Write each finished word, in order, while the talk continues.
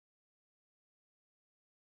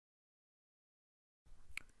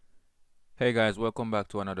Hey guys, welcome back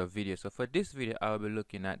to another video. So for this video I'll be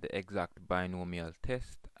looking at the exact binomial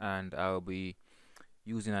test, and I'll be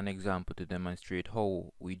using an example to demonstrate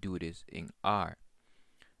how we do this in R.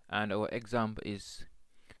 And our example is,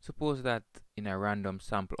 suppose that in a random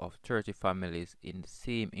sample of 30 families in the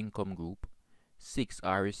same income group, 6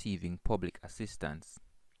 are receiving public assistance.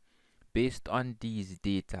 Based on these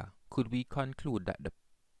data, could we conclude that the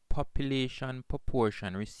population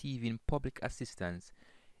proportion receiving public assistance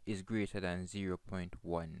is greater than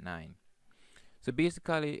 0.19? So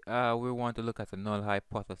basically, we want to look at a null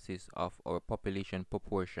hypothesis of our population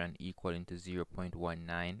proportion equaling to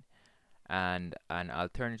 0.19 and an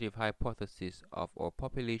alternative hypothesis of our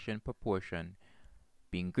population proportion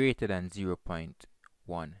being greater than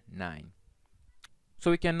 0.19. So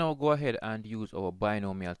we can now go ahead and use our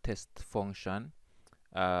binomial test function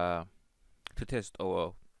to test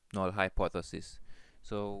our null hypothesis.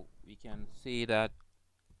 So we can say that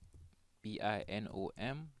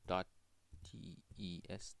binom dot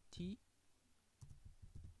test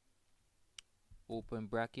open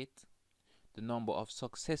bracket the number of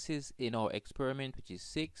successes in our experiment, which is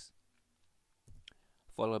 6,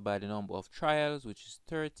 followed by the number of trials, which is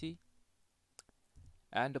 30,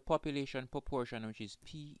 and the population proportion, which is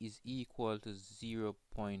p, is equal to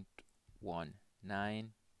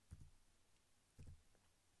 0.19.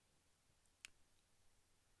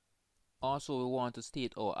 Also, we want to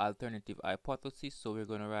state our alternative hypothesis, so we're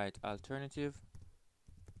going to write alternative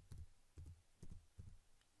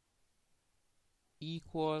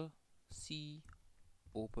equal C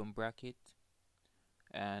open bracket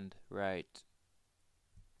and write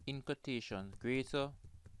in quotations greater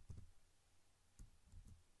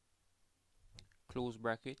close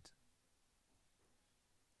bracket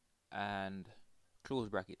and close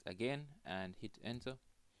bracket again and hit enter.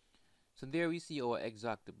 So there we see our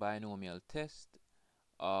exact binomial test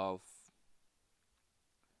of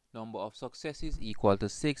number of successes equal to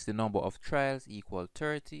 6, the number of trials equal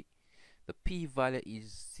 30. The p-value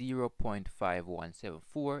is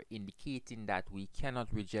 0.5174, indicating that we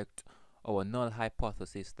cannot reject our null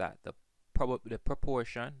hypothesis that the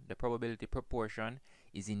probability proportion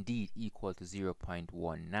is indeed equal to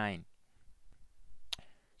 0.19.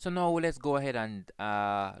 So now let's go ahead and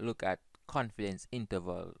look at confidence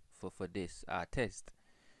interval for this test.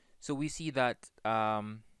 So we see that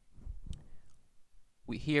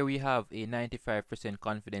here we have a 95%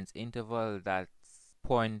 confidence interval that's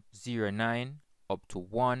 0.09 up to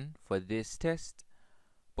 1 for this test.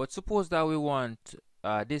 But suppose that we want,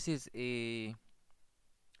 this is a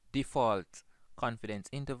default confidence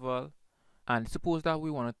interval, and suppose that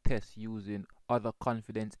we want to test using other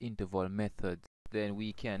confidence interval methods, then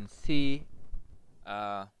we can say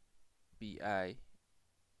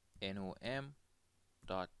binom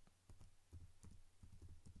dot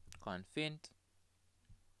confint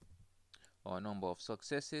or number of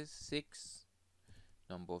successes 6,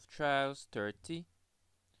 number of trials 30,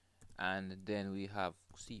 and then we have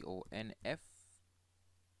conf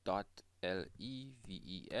dot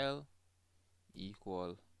level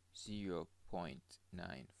equal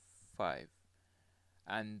 0.95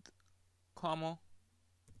 and comma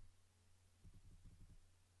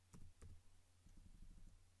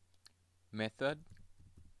method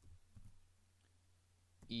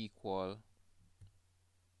equal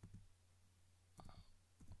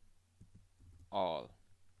all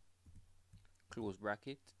close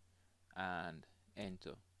bracket and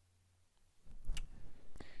enter.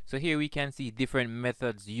 So here we can see different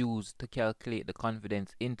methods used to calculate the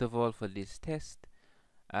confidence interval for this test.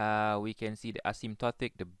 We can see the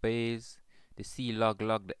asymptotic, the Bayes, the C log,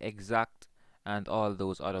 the exact, and all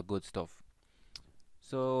those other good stuff.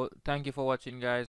 So thank you for watching, guys.